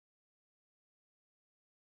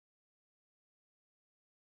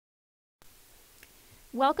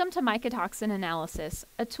Welcome to Mycotoxin Analysis,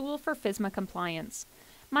 a tool for FSMA compliance.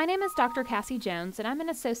 My name is Dr. Cassie Jones, and I'm an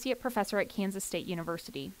associate professor at Kansas State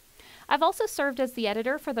University. I've also served as the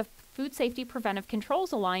editor for the Food Safety Preventive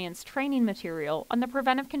Controls Alliance training material on the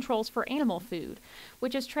preventive controls for animal food,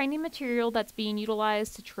 which is training material that's being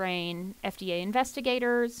utilized to train FDA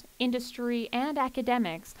investigators, industry, and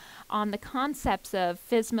academics on the concepts of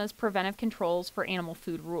FSMA's preventive controls for animal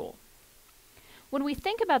food rule. When we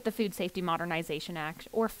think about the Food Safety Modernization Act,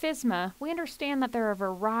 or FSMA, we understand that there are a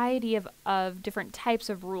variety of different types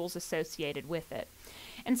of rules associated with it.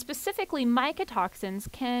 And specifically,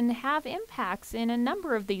 mycotoxins can have impacts in a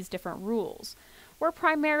number of these different rules. We're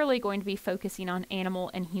primarily going to be focusing on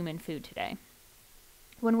animal and human food today.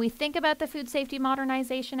 When we think about the Food Safety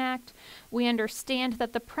Modernization Act, we understand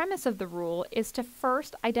that the premise of the rule is to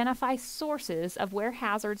first identify sources of where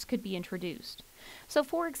hazards could be introduced. So,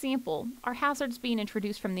 for example, are hazards being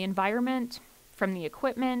introduced from the environment, from the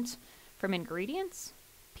equipment, from ingredients,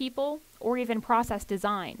 people, or even process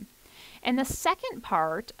design? And the second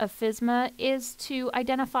part of FSMA is to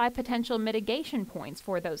identify potential mitigation points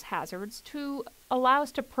for those hazards to allow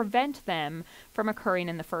us to prevent them from occurring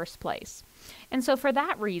in the first place. And so for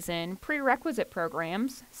that reason, prerequisite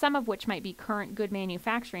programs, some of which might be current good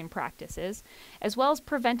manufacturing practices, as well as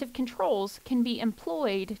preventive controls, can be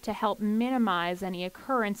employed to help minimize any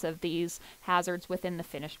occurrence of these hazards within the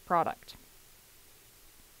finished product.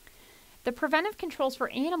 The Preventive Controls for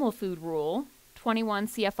Animal Food Rule 21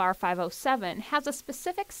 CFR 507 has a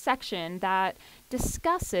specific section that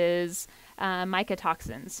discusses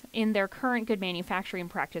mycotoxins in their current good manufacturing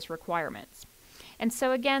practice requirements. And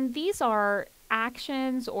so again, these are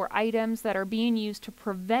actions or items that are being used to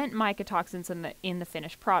prevent mycotoxins in the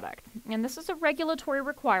finished product. And this is a regulatory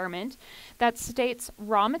requirement that states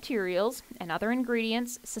raw materials and other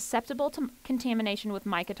ingredients susceptible to contamination with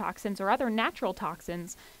mycotoxins or other natural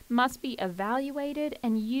toxins must be evaluated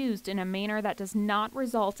and used in a manner that does not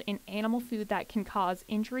result in animal food that can cause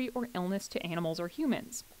injury or illness to animals or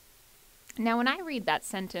humans. Now, when I read that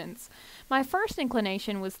sentence, my first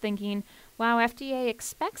inclination was thinking, wow, FDA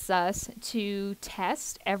expects us to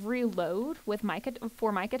test every load with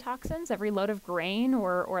for mycotoxins, every load of grain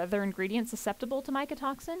or other ingredients susceptible to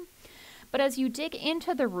mycotoxin. But as you dig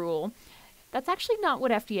into the rule, that's actually not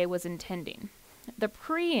what FDA was intending. The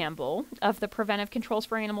preamble of the Preventive Controls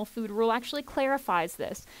for Animal Food Rule actually clarifies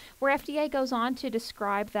this, where FDA goes on to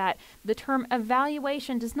describe that the term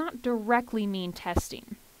evaluation does not directly mean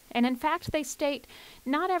testing. And in fact, they state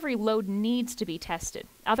not every load needs to be tested.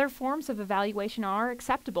 Other forms of evaluation are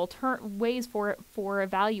acceptable ways for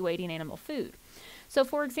evaluating animal food. So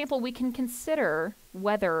for example, we can consider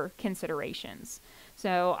weather considerations.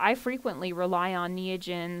 So I frequently rely on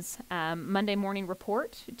Neogen's Monday morning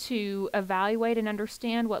report to evaluate and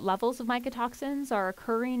understand what levels of mycotoxins are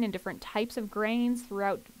occurring in different types of grains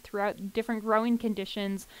throughout different growing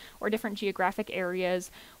conditions or different geographic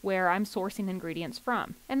areas where I'm sourcing ingredients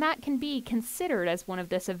from. And that can be considered as one of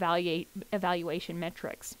this evaluation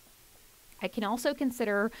metrics. I can also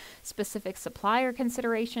consider specific supplier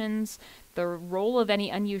considerations, the role of any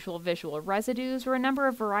unusual visual residues, or a number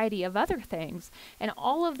of variety of other things. And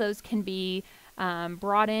all of those can be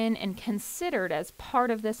brought in and considered as part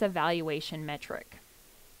of this evaluation metric.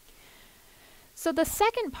 So the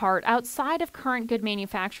second part, outside of current good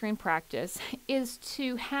manufacturing practice, is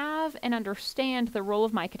to have and understand the role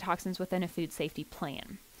of mycotoxins within a food safety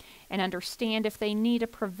plan and understand if they need a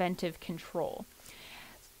preventive control.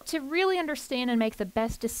 To really understand and make the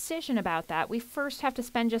best decision about that, we first have to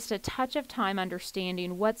spend just a touch of time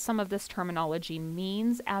understanding what some of this terminology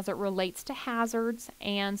means as it relates to hazards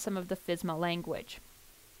and some of the FSMA language.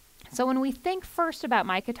 So when we think first about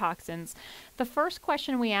mycotoxins, the first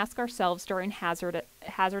question we ask ourselves during hazard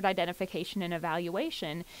identification and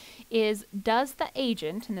evaluation is, does the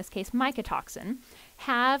agent, in this case mycotoxin,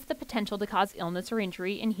 have the potential to cause illness or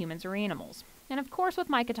injury in humans or animals? And of course, with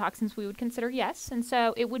mycotoxins, we would consider yes, and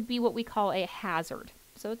so it would be what we call a hazard.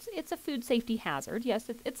 So it's a food safety hazard. Yes,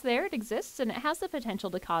 it's there, it exists, and it has the potential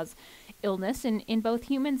to cause illness in both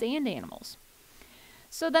humans and animals.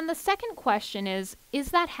 So then the second question is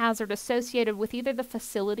that hazard associated with either the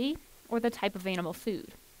facility or the type of animal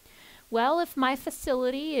food? Well, if my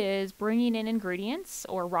facility is bringing in ingredients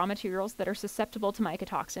or raw materials that are susceptible to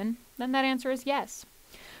mycotoxin, then that answer is yes.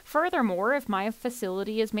 Furthermore, if my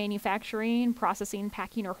facility is manufacturing, processing,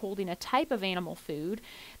 packing, or holding a type of animal food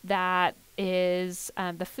that is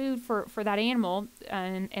the food for that animal,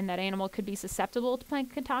 and that animal could be susceptible to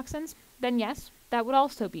mycotoxins, then yes, that would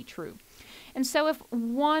also be true. And so if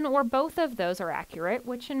one or both of those are accurate,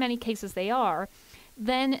 which in many cases they are,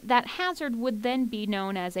 then that hazard would then be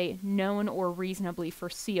known as a known or reasonably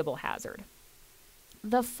foreseeable hazard.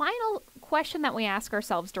 The final question that we ask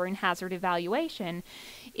ourselves during hazard evaluation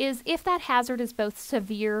is if that hazard is both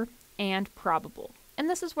severe and probable. And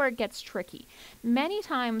this is where it gets tricky. Many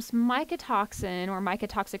times mycotoxin or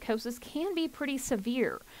mycotoxicosis can be pretty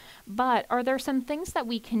severe, but are there some things that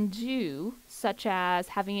we can do, such as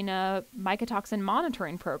having a mycotoxin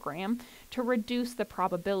monitoring program, to reduce the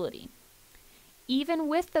probability? Even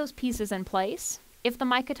with those pieces in place, if the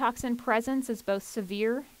mycotoxin presence is both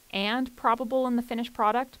severe and probable in the finished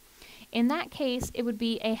product, in that case, it would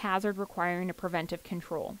be a hazard requiring a preventive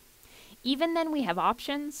control. Even then, we have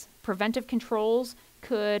options. Preventive controls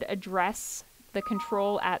could address the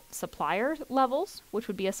control at supplier levels, which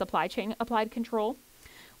would be a supply chain applied control.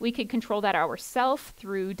 We could control that ourselves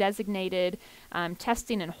through designated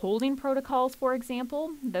testing and holding protocols, for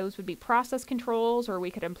example. Those would be process controls, or we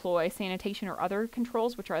could employ sanitation or other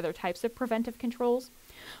controls, which are other types of preventive controls.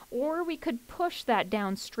 Or we could push that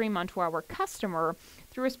downstream onto our customer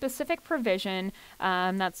through a specific provision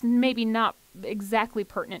that's maybe not exactly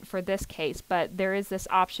pertinent for this case, but there is this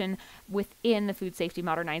option within the Food Safety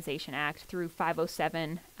Modernization Act through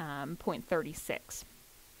 507.36.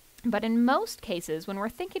 But in most cases, when we're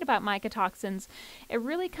thinking about mycotoxins, it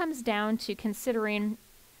really comes down to considering,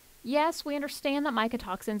 yes, we understand that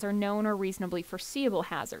mycotoxins are known or reasonably foreseeable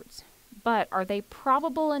hazards, but are they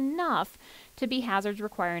probable enough to be hazards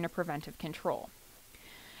requiring a preventive control?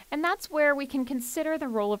 And that's where we can consider the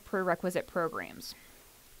role of prerequisite programs.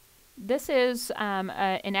 This is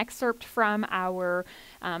an excerpt from our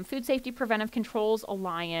Food Safety Preventive Controls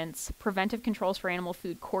Alliance Preventive Controls for Animal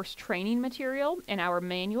Food course training material in our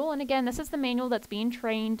manual. And again, this is the manual that's being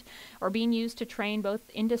trained or being used to train both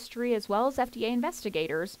industry as well as FDA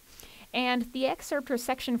investigators. And the excerpt or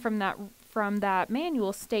section from that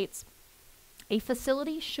manual states, a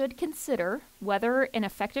facility should consider whether an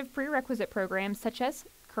effective prerequisite program such as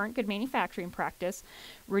current good manufacturing practice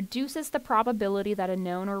reduces the probability that a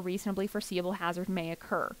known or reasonably foreseeable hazard may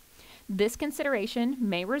occur. This consideration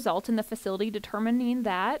may result in the facility determining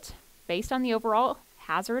that, based on the overall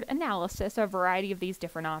hazard analysis, a variety of these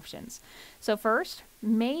different options. So first,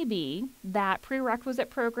 maybe that prerequisite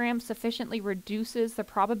program sufficiently reduces the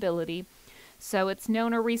probability so it's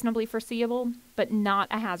known or reasonably foreseeable, but not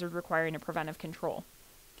a hazard requiring a preventive control.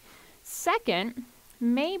 Second,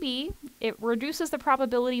 maybe it reduces the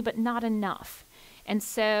probability, but not enough. And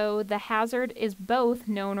so the hazard is both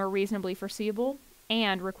known or reasonably foreseeable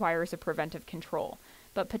and requires a preventive control.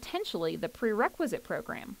 But potentially the prerequisite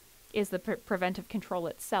program is the preventive control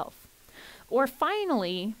itself. Or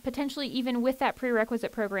finally, potentially even with that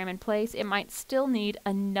prerequisite program in place, it might still need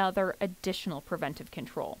another additional preventive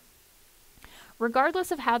control.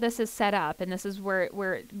 Regardless of how this is set up, and this is where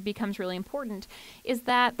it becomes really important, is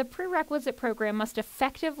that the prerequisite program must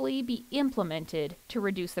effectively be implemented to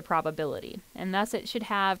reduce the probability. And thus it should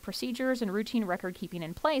have procedures and routine record keeping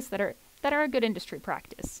in place that are a good industry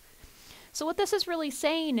practice. So what this is really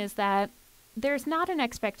saying is that there's not an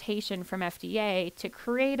expectation from FDA to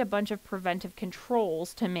create a bunch of preventive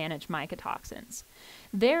controls to manage mycotoxins.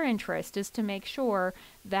 Their interest is to make sure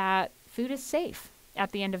that food is safe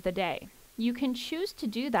at the end of the day. You can choose to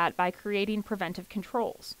do that by creating preventive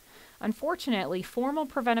controls. Unfortunately, formal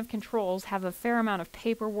preventive controls have a fair amount of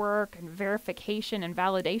paperwork and verification and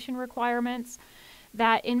validation requirements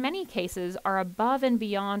that in many cases are above and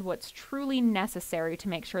beyond what's truly necessary to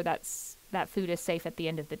make sure that food is safe at the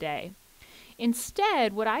end of the day.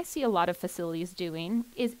 Instead, what I see a lot of facilities doing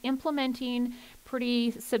is implementing pretty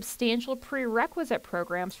substantial prerequisite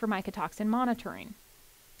programs for mycotoxin monitoring.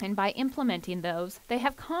 And by implementing those, they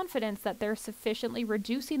have confidence that they're sufficiently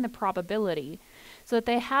reducing the probability so that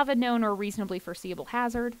they have a known or reasonably foreseeable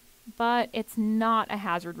hazard, but it's not a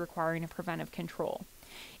hazard requiring a preventive control.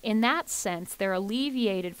 In that sense, they're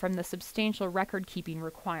alleviated from the substantial record-keeping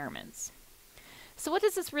requirements. So what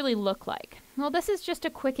does this really look like? Well, this is just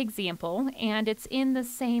a quick example, and it's in the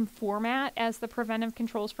same format as the Preventive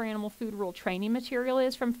Controls for Animal Food Rule training material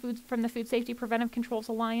is from the Food Safety Preventive Controls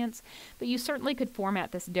Alliance, but you certainly could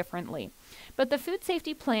format this differently. But the food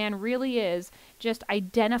safety plan really is just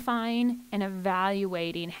identifying and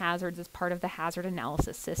evaluating hazards as part of the hazard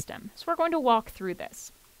analysis system. So we're going to walk through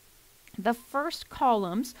this. The first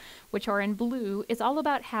columns, which are in blue, is all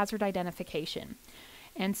about hazard identification.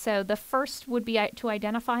 And so the first would be to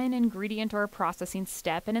identify an ingredient or a processing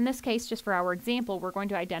step. And in this case, just for our example, we're going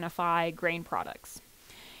to identify grain products.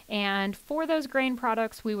 And for those grain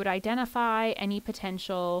products, we would identify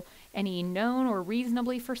any known or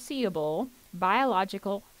reasonably foreseeable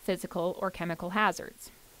biological, physical, or chemical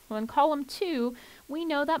hazards. Well, in column 2, we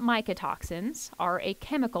know that mycotoxins are a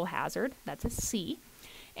chemical hazard, that's a C,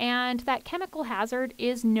 and that chemical hazard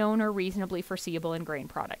is known or reasonably foreseeable in grain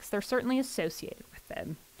products. They're certainly associated with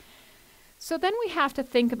them. So then we have to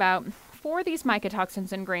think about, for these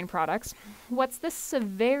mycotoxins in grain products, what's the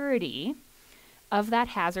severity of that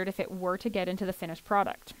hazard if it were to get into the finished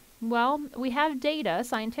product? Well, we have data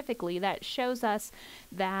scientifically that shows us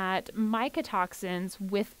that mycotoxins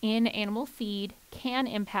within animal feed can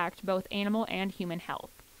impact both animal and human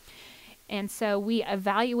health. And so we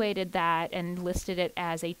evaluated that and listed it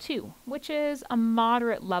as a 2, which is a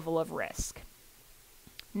moderate level of risk.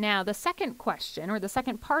 Now, the second question, or the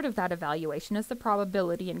second part of that evaluation, is the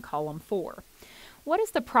probability in column 4. What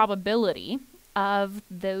is the probability of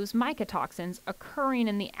those mycotoxins occurring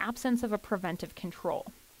in the absence of a preventive control?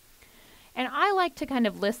 And I like to kind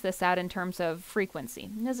of list this out in terms of frequency.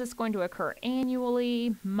 Is this going to occur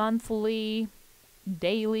annually, monthly,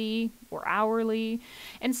 daily, or hourly?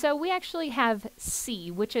 And so we actually have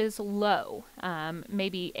C, which is low.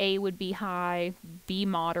 Maybe A would be high, B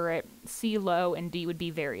moderate, C low, and D would be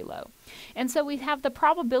very low. And so we have the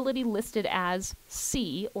probability listed as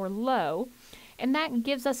C, or low, and that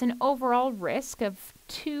gives us an overall risk of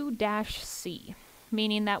 2-C,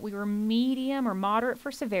 meaning that we were medium or moderate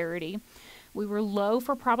for severity, we were low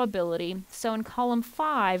for probability. So in column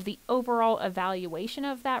 5, the overall evaluation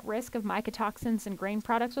of that risk of mycotoxins in grain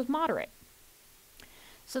products was moderate.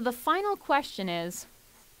 So the final question is,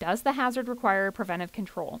 does the hazard require preventive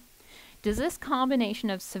control? Does this combination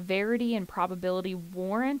of severity and probability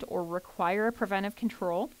warrant or require a preventive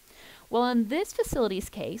control? Well, in this facility's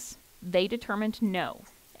case, they determined no,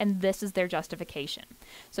 and this is their justification.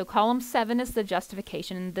 So column 7 is the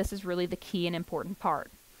justification, and this is really the key and important part.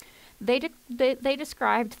 They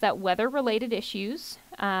described that weather-related issues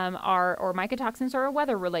or mycotoxins are a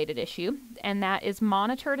weather-related issue, and that is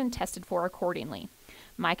monitored and tested for accordingly.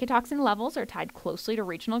 Mycotoxin levels are tied closely to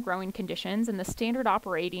regional growing conditions, and the standard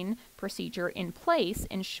operating procedure in place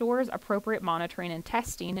ensures appropriate monitoring and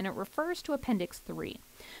testing, and it refers to Appendix 3.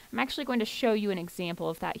 I'm actually going to show you an example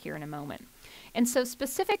of that here in a moment. And so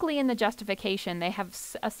specifically in the justification, they have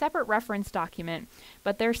a separate reference document,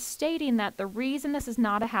 but they're stating that the reason this is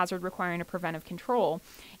not a hazard requiring a preventive control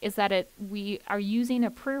is that we are using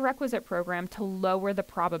a prerequisite program to lower the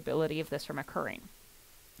probability of this from occurring.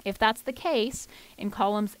 If that's the case, in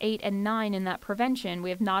columns 8 and 9 in that prevention, we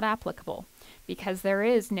have not applicable because there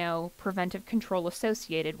is no preventive control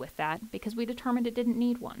associated with that because we determined it didn't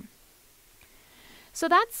need one. So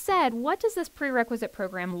that said, what does this prerequisite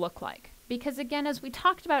program look like? Because again, as we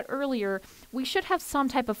talked about earlier, we should have some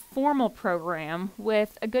type of formal program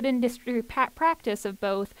with a good industry practice of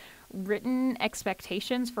both written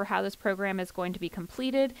expectations for how this program is going to be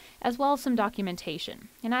completed, as well as some documentation.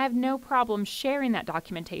 And I have no problem sharing that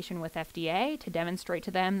documentation with FDA to demonstrate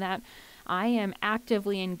to them that I am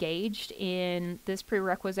actively engaged in this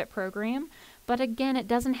prerequisite program. But again, it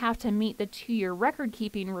doesn't have to meet the 2-year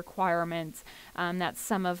record-keeping requirements that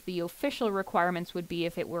some of the official requirements would be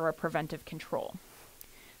if it were a preventive control.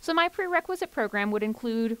 So my prerequisite program would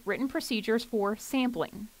include written procedures for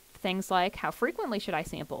sampling. Things like, how frequently should I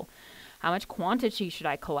sample? How much quantity should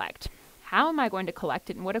I collect? How am I going to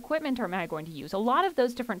collect it, and what equipment am I going to use? A lot of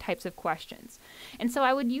those different types of questions. And so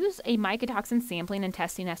I would use a mycotoxin sampling and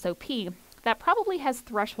testing SOP that probably has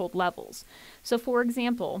threshold levels. So for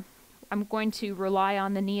example, I'm going to rely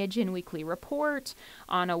on the Neogen weekly report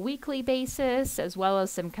on a weekly basis, as well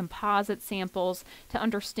as some composite samples to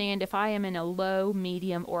understand if I am in a low,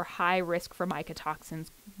 medium, or high risk for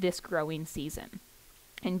mycotoxins this growing season.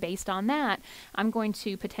 And based on that, I'm going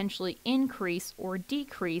to potentially increase or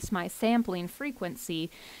decrease my sampling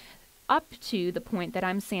frequency up to the point that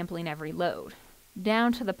I'm sampling every load,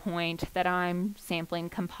 down to the point that I'm sampling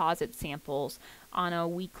composite samples on a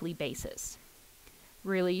weekly basis,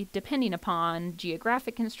 really depending upon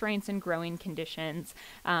geographic constraints and growing conditions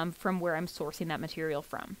from where I'm sourcing that material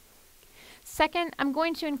from. Second, I'm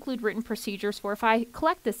going to include written procedures for if I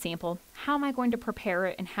collect this sample, how am I going to prepare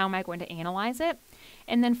it and how am I going to analyze it?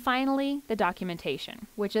 And then finally, the documentation,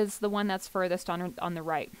 which is the one that's furthest on the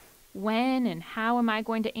right. When and how am I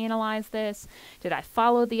going to analyze this? Did I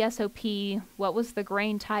follow the SOP? What was the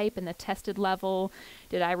grain type and the tested level?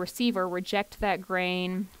 Did I receive or reject that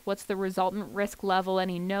grain? What's the resultant risk level?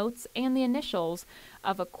 Any notes and the initials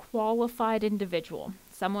of a qualified individual,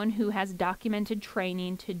 someone who has documented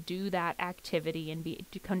training to do that activity and be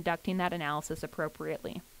conducting that analysis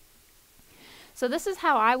appropriately. So this is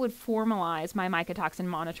how I would formalize my mycotoxin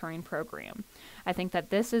monitoring program. I think that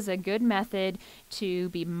this is a good method to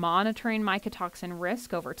be monitoring mycotoxin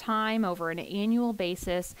risk over time, over an annual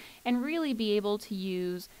basis, and really be able to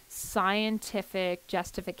use scientific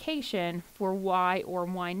justification for why or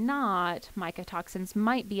why not mycotoxins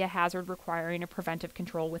might be a hazard requiring a preventive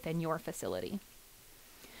control within your facility.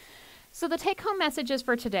 So the take-home messages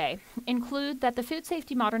for today include that the Food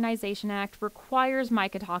Safety Modernization Act requires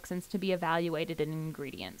mycotoxins to be evaluated in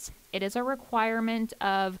ingredients. It is a requirement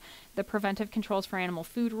of the Preventive Controls for Animal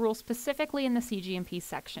Food rule, specifically in the CGMP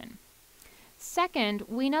section. Second,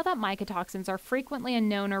 we know that mycotoxins are frequently a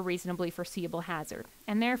known or reasonably foreseeable hazard,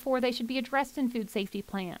 and therefore they should be addressed in food safety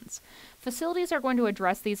plans. Facilities are going to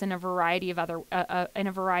address these in a variety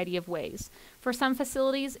of ways. For some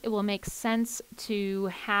facilities, it will make sense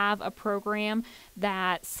to have a program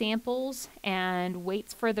that samples and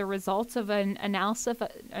waits for the results of an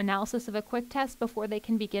analysis of a quick test before they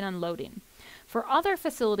can begin unloading. For other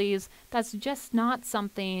facilities, that's just not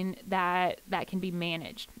something that can be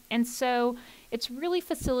managed. And so it's really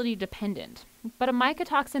facility dependent. But a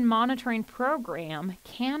mycotoxin monitoring program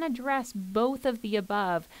can address both of the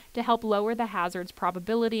above to help lower the hazard's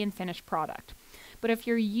probability in finished product. But if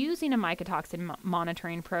you're using a mycotoxin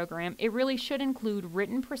monitoring program, it really should include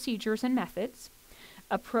written procedures and methods,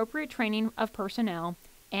 appropriate training of personnel,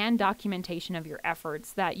 and documentation of your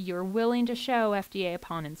efforts that you're willing to show FDA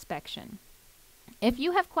upon inspection. If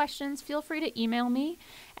you have questions, feel free to email me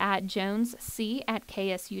at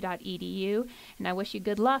jonesc@ksu.edu, and I wish you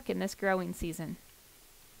good luck in this growing season.